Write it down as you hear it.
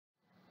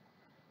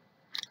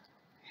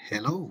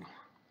Hello,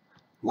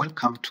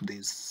 welcome to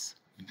this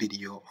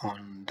video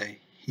on the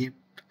Heap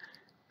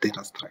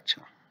data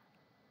structure.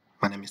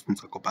 My name is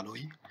Ntsako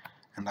Baloyi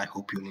and I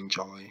hope you'll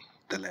enjoy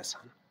the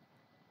lesson.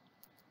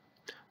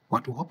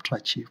 What we hope to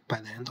achieve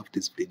by the end of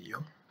this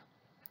video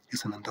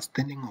is an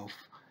understanding of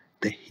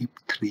the Heap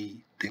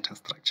tree data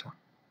structure,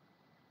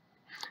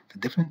 the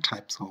different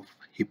types of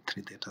Heap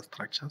tree data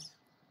structures,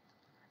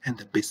 and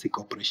the basic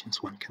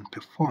operations one can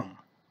perform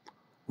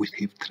with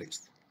heap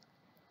trees.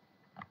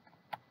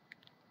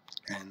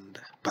 And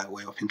by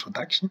way of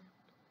introduction,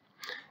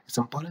 it's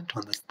important to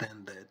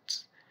understand that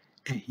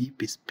a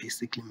heap is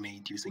basically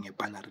made using a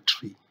binary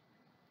tree.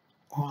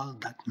 All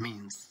that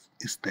means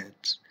is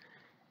that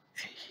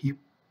a heap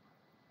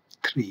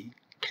tree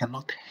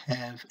cannot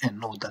have a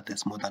node that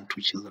has more than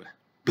 2 children,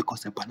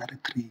 because a binary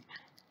tree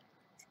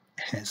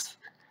has,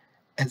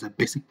 as a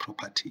basic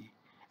property,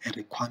 a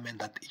requirement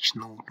that each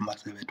node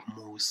must have at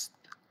most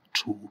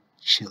 2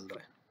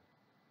 children.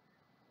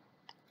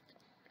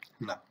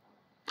 Now,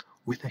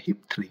 with a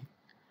heap tree,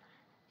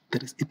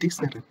 it is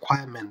a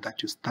requirement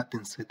that you start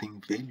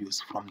inserting values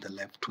from the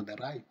left to the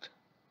right.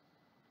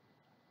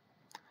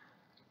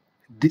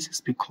 This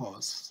is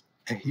because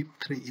a heap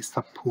tree is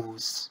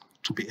supposed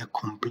to be a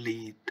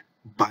complete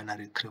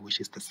binary tree, which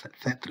is the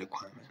third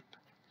requirement.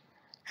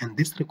 And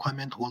this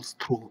requirement holds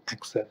true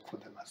except for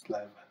the last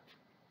level.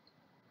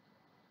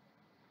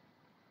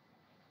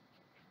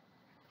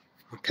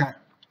 Okay.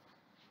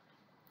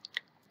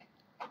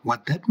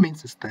 What that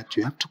means is that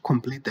you have to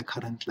complete the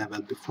current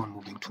level before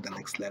moving to the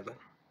next level.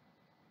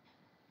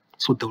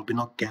 So there will be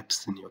no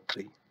gaps in your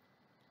tree.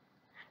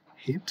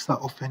 Heaps are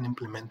often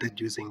implemented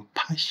using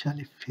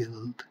partially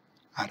filled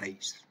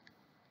arrays.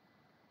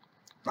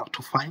 Now,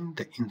 to find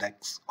the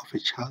index of a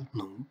child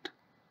node,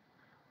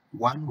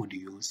 one would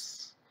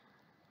use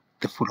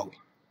the following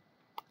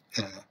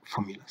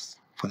formulas.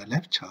 For the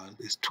left child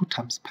is 2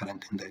 times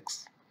parent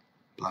index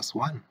plus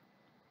 1.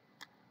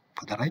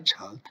 For the right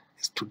child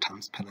is 2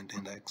 times parent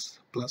index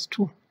plus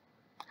 2.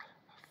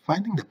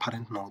 Finding the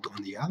parent node,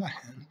 on the other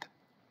hand,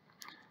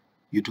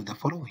 you do the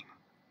following.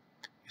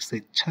 You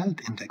say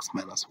child index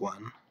minus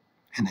 1,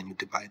 and then you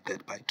divide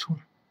that by 2.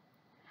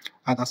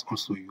 Others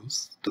also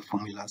use the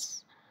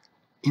formulas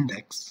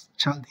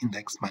child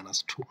index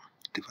minus 2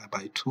 divide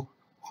by 2,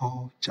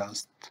 or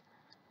just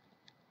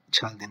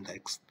child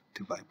index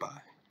divide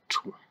by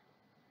 2.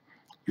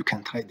 You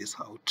can try this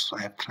out.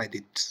 I have tried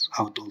it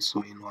out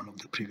also in one of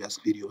the previous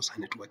videos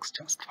and it works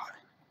just fine.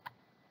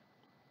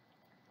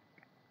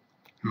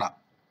 Now,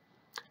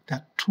 there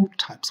are 2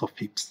 types of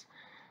heaps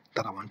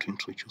that I want to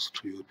introduce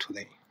to you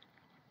today.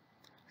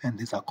 And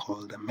these are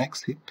called the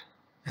max heap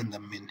and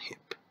the min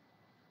heap.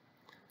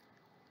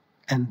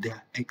 And they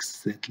are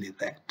exactly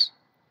that.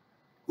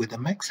 With the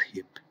max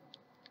heap,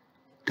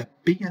 the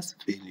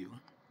biggest value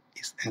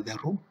is at the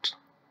root.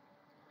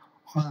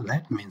 All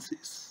that means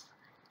is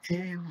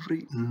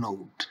every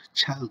node,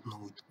 child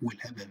node, will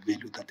have a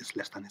value that is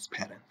less than its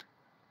parent,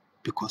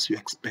 because you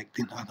expect,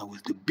 in other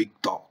words, the big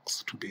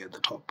dogs to be at the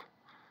top.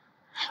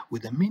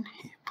 With the min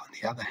heap, on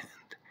the other hand,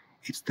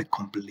 it's the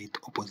complete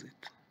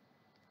opposite.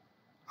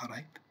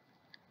 Alright?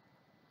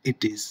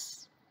 It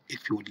is,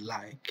 if you would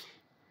like,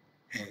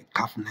 a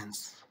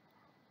governance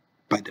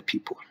by the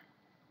people.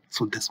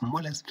 So the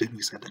smallest value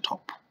is at the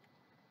top.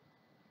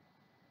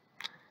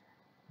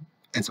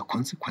 As a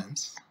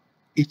consequence,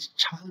 each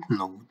child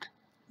node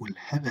will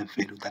have a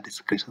value that is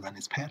greater than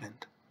its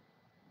parent.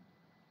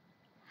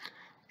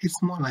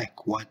 It's more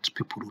like what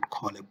people would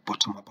call a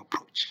bottom-up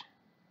approach,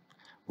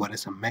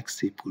 whereas a max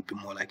heap will be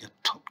more like a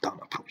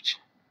top-down approach.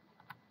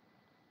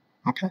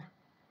 Okay?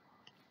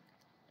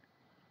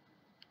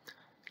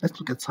 Let's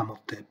look at some of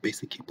the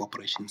basic heap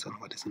operations and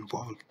what is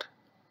involved.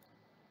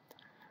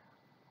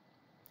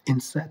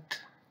 Insert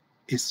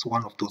is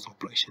one of those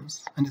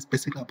operations, and it's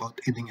basically about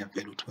adding a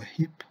value to a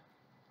heap.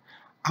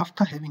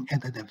 After having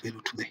added a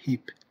value to the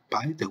heap,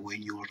 by the way,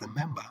 you'll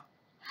remember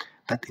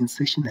that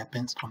insertion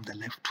happens from the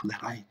left to the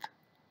right.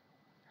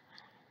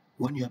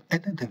 When you have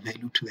added the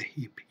value to the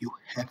heap, you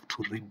have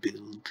to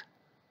rebuild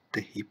the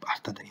heap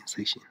after the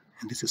insertion,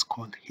 and this is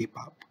called heap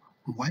up.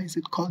 Why is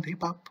it called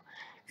heap up?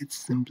 It's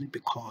simply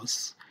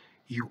because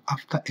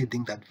after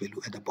adding that value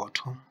at the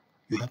bottom,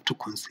 you have to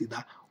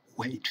consider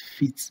where it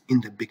fits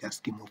in the bigger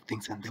scheme of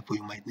things, and therefore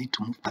you might need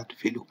to move that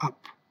value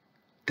up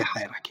the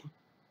hierarchy.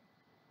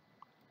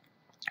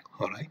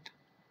 Alright?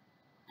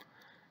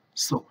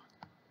 So,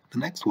 the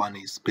next one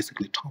is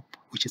basically top,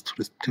 which is to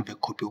retrieve a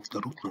copy of the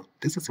root node.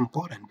 This is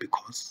important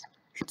because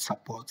it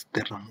supports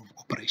the remove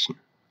operation.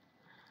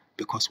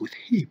 Because with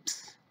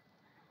heaps,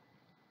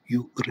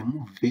 you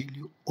remove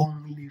value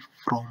only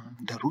from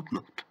the root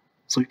node.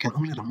 So you can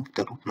only remove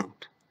the root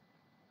node.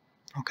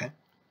 Okay?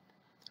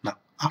 Now,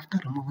 after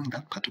removing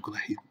that particular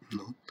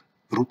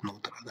root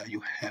node,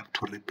 you have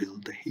to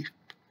rebuild the heap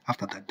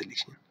after that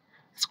deletion.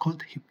 It's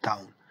called heap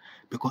down,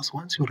 because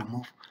once you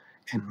remove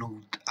a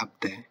node up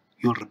there,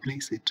 you'll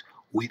replace it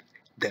with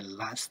the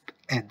last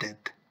added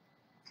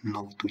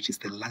node, which is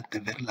the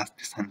very last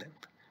descendant.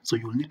 So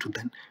you'll need to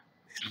then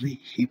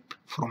re-heap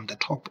from the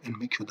top and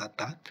make sure that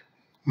that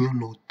you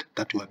note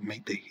that you have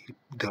made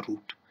the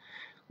root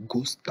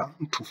goes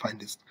down to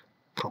find its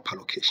proper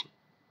location.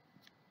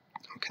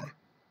 Okay.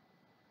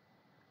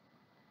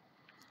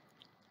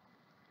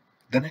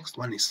 The next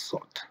one is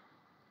sort.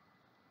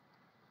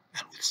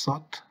 And with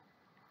sort,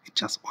 it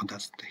just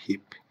orders the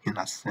heap in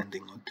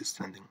ascending or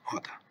descending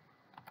order.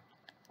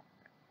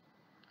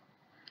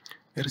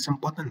 It is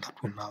important that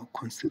we now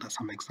consider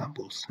some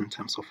examples in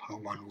terms of how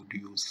one would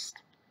use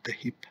the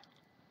heap.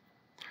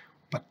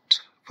 But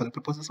for the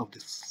purposes of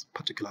this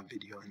particular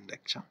video and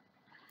lecture,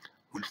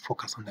 we'll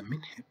focus on the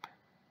min heap.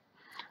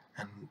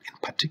 And in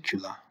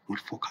particular, we'll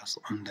focus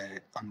on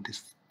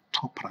this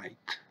top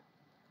right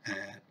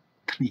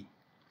 3,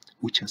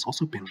 which has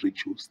also been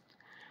reduced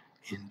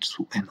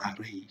into an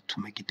array to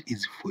make it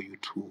easy for you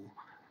to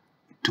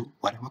do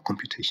whatever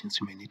computations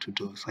you may need to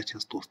do, such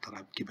as those that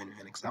I've given you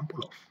an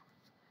example of.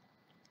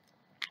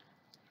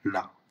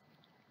 Now,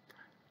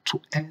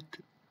 to add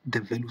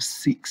the value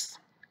 6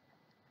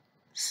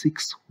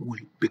 will,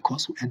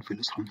 because we add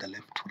values from the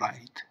left to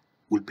right,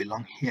 will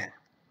belong here,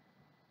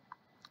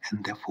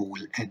 and therefore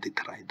we'll add it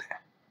right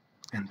there.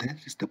 And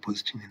that is the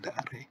position in the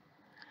array.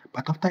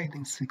 But after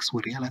adding 6,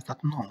 we realize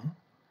that no,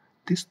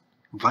 this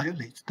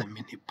violates the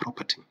min heap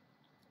property,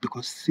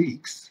 because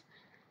 6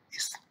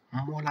 is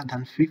smaller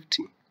than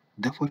 50.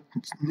 Therefore,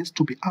 it needs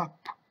to be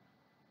up.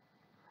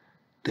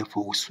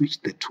 Therefore, we switch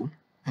the 2,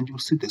 and you'll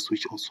see the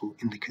switch also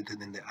indicated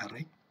in the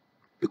array,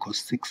 because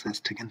 6 has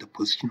taken the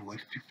position where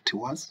 50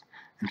 was,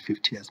 and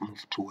 50 has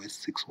moved to where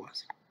 6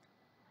 was.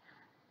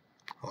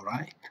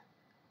 Alright?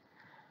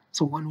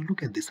 So when we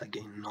look at this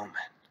again, no man,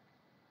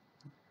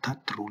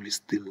 that rule is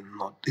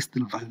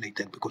still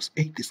violated, because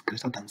 8 is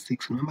greater than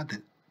 6. Remember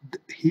that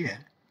here,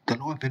 the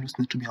lower values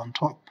need to be on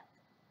top.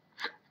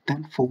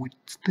 Therefore, we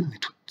still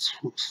need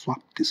to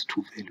swap these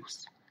two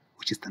values,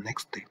 which is the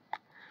next step,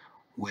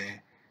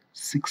 where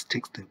 6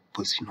 takes the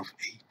position of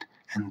 8,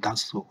 and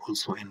does so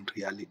also in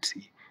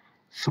reality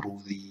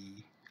through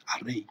the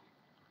array.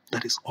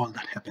 That is all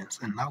that happens.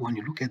 And now when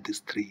you look at this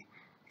 3,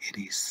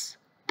 it's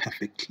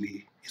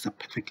a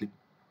perfectly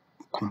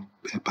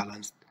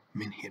balanced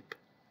min heap.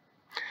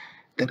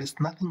 There is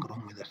nothing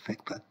wrong with the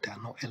fact that there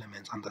are no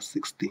elements under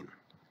 16,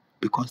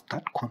 because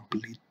that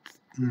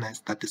completeness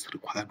that is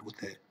required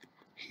with a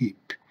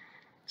heap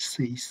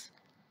says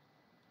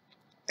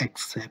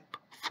except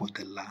for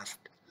the last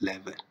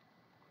level.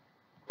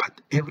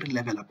 But every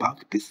level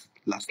above this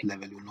last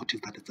level, you'll notice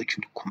that it's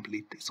actually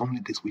complete. It's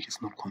only this which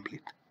is not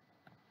complete.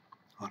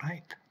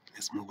 Alright,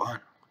 let's move on.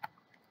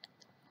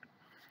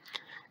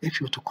 If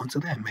you were to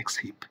consider a max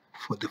heap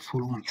for the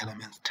following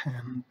elements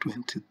 10,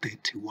 20,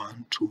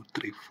 31, 2,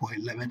 3, 4,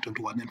 11,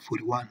 21, and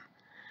 41,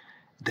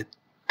 the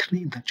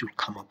 3 that you'll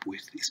come up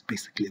with is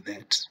basically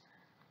that.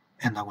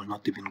 And I will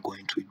not even go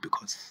into it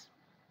because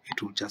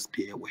it will just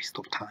be a waste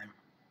of time.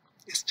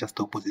 It's just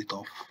the opposite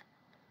of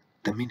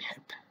the min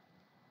heap.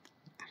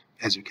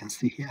 As you can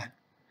see here,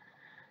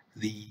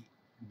 the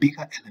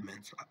bigger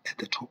elements are at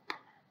the top.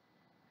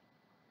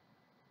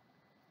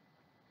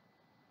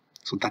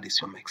 So that is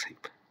your max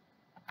heap.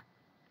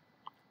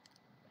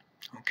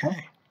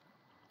 Okay.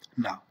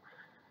 Now,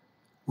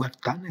 we have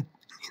done an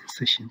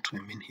insertion to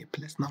a min heap.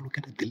 Let's now look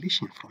at a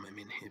deletion from a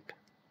min heap.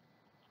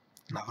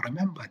 Now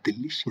remember,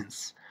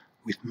 deletions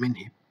with min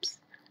heaps,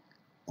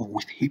 or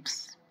with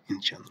heaps in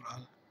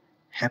general,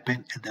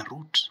 happen at the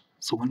root.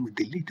 So when we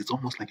delete, it's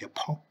almost like a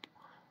pop,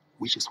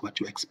 which is what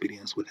you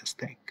experience with a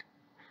stack.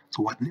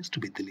 So what needs to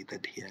be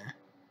deleted here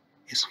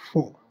is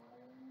 4,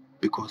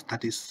 because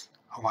that is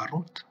our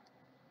root.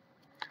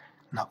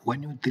 Now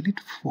when you delete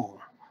 4,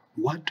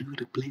 what do you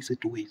replace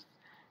it with?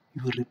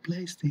 You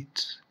replace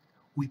it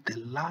with the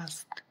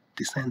last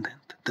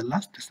descendant. The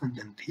last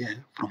descendant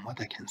here, from what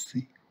I can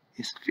see,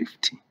 is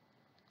 50.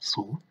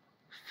 So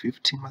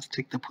 50 must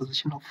take the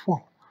position of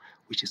 4,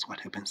 which is what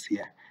happens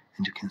here.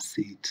 And you can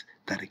see it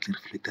directly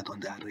reflected on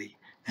the array.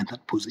 And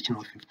that position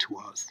where 50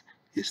 was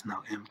is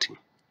now empty.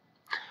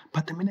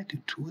 But the minute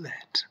you do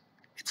that,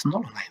 it's no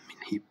longer a min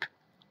heap.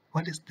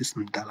 What is this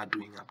mdala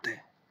doing up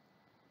there?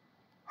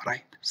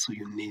 Right? So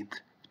you need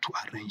to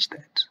arrange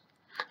that.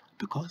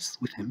 Because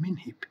with a min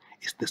heap,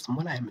 it's the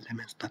smaller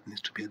elements that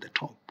needs to be at the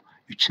top.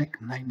 You check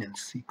 9 and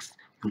 6,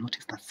 you'll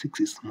notice that 6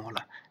 is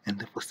smaller, and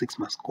therefore 6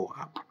 must go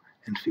up,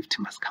 and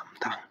 50 must come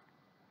down.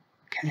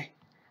 Okay?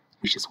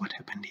 Which is what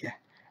happened here.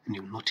 And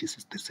you'll notice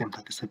it's the same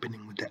that is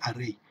happening with the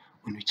array.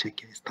 When we check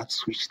here, it's that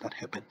switch that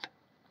happened.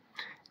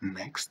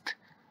 Next,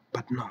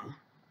 but now,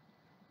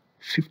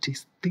 50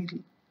 is still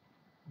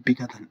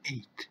bigger than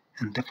 8,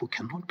 and therefore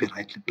cannot be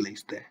rightly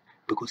placed there,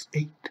 because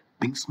 8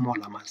 being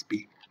smaller must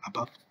be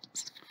above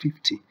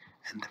 50,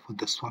 and therefore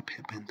the swap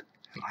happened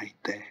right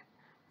there,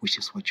 which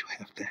is what you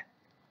have there.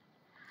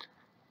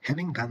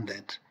 Having done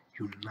that,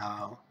 you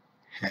now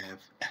have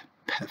a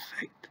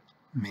perfect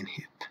min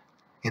heap,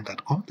 in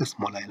that all the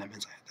smaller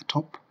elements are at the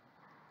top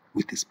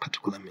with this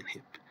particular min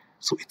heap.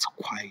 So it's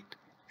quite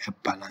a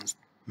balanced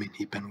min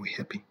heap, and we're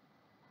happy.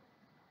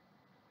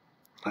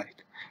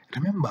 Right.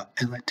 Remember,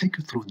 as I take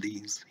you through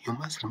these, you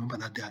must remember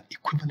that there are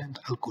equivalent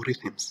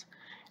algorithms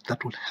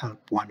that will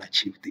help one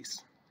achieve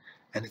this.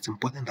 And it's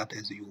important that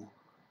as you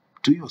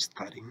do your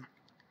studying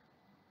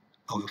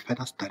or your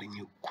further studying,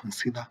 you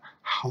consider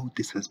how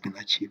this has been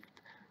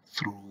achieved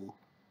through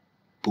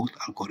both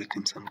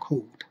algorithms and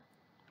code.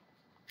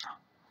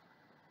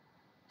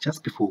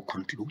 Just before we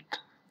conclude,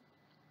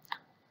 I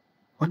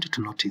want you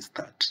to notice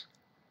that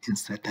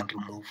insert and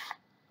remove,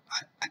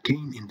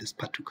 again in this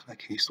particular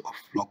case of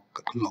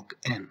log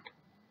n,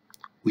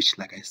 which,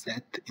 like I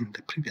said in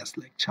the previous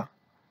lecture,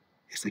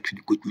 is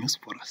actually good news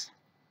for us.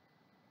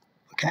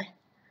 Okay?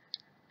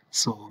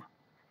 So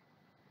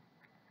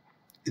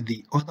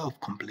the order of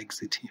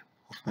complexity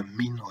of a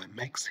min or a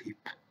max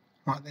heap,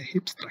 or the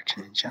heap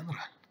structure in general,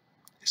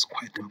 is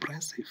quite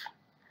impressive.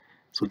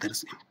 So there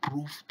is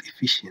improved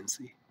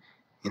efficiency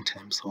in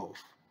terms of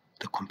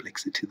the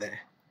complexity there,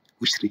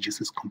 which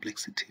reduces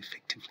complexity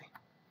effectively.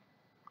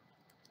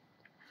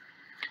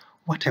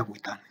 What have we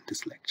done in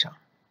this lecture?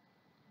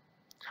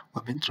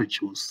 We've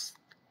introduced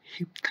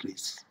heap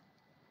trees,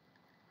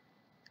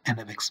 and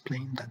I've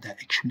explained that they're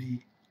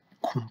actually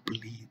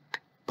complete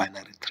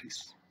binary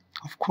trees.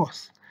 Of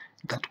course,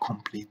 that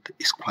complete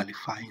is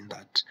qualifying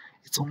that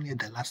it's only at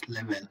the last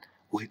level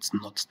where it's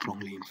not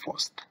strongly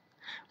enforced.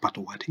 But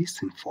what is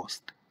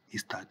enforced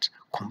is that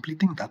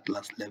completing that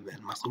last level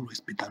must always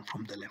be done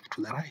from the left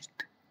to the right.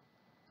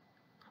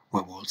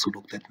 We've also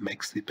looked at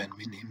max heap and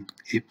min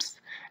heaps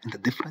and the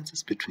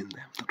differences between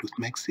them. That with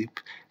max heap,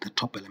 the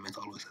top element is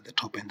always at the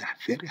top and the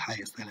very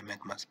highest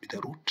element must be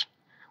the root.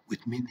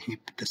 With min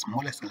heap, the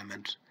smallest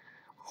element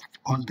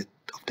of the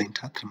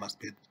entire tree must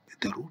be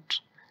the root,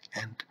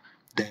 and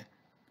the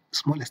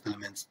smallest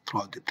elements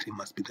throughout the tree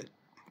must be the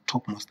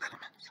topmost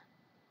elements.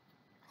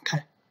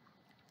 Okay?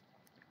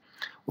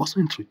 We also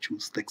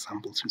introduced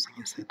examples using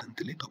insert and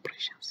delete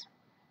operations.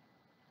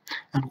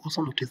 And we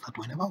also notice that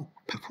whenever we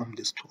perform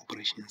these two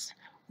operations,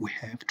 we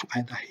have to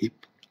either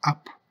heap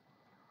up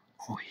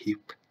or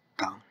heap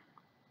down.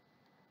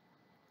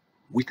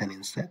 With an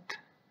insert,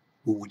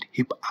 we would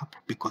heap up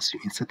because you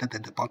inserted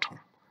at the bottom,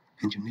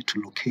 and you need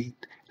to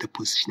locate the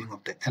positioning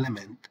of the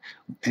element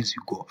as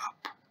you go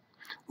up.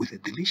 With a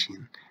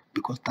deletion,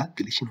 because that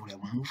deletion will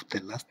have moved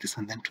the last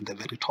descendant to the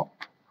very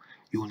top,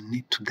 you will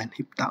need to then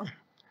heap down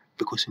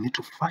because you need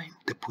to find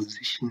the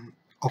position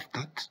of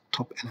that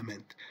top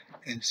element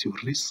as you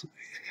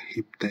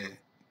heap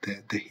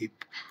the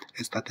heap,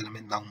 as that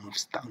element now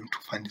moves down to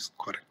find its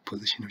correct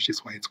position, which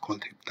is why it's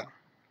called heap down.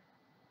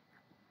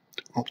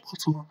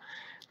 Also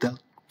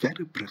dealt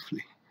very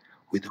briefly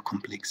with the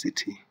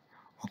complexity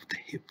of the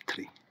heap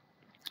tree.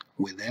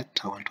 With that,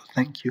 I want to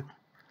thank you,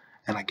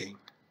 and again,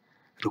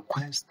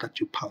 request that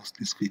you pause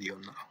this video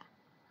now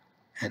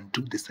and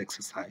do these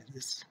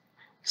exercises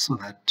so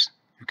that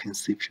you can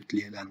see if you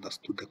clearly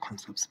understood the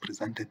concepts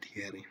presented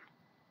herein.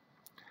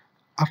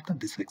 After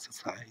this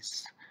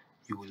exercise,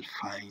 you will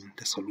find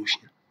the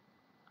solution.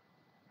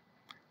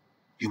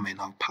 You may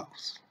now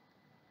pause.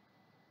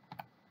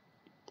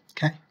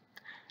 Okay,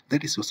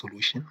 that is your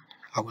solution.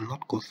 I will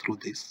not go through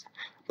this,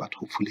 but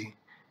hopefully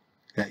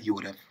you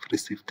would have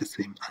received the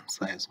same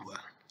answer as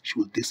well.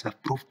 Should this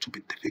have proved to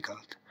be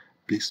difficult,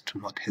 please do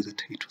not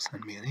hesitate to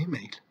send me an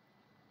email.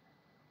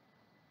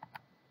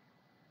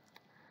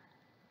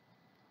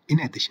 In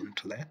addition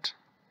to that,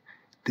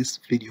 this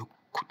video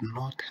could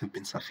not have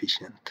been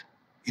sufficient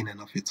in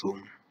and of its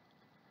own,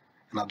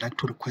 and I'd like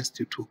to request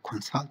you to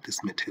consult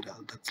this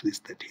material that's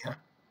listed here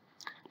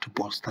to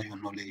bolster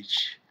your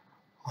knowledge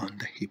on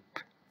the heap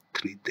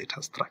tree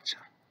data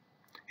structure.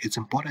 It's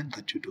important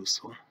that you do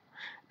so,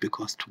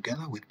 because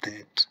together with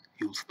that,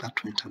 you'll start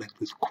to interact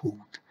with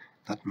code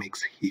that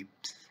makes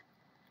heaps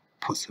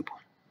possible.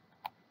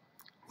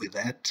 With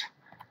that,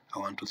 I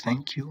want to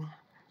thank you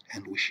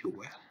and wish you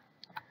well.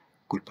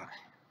 Goodbye.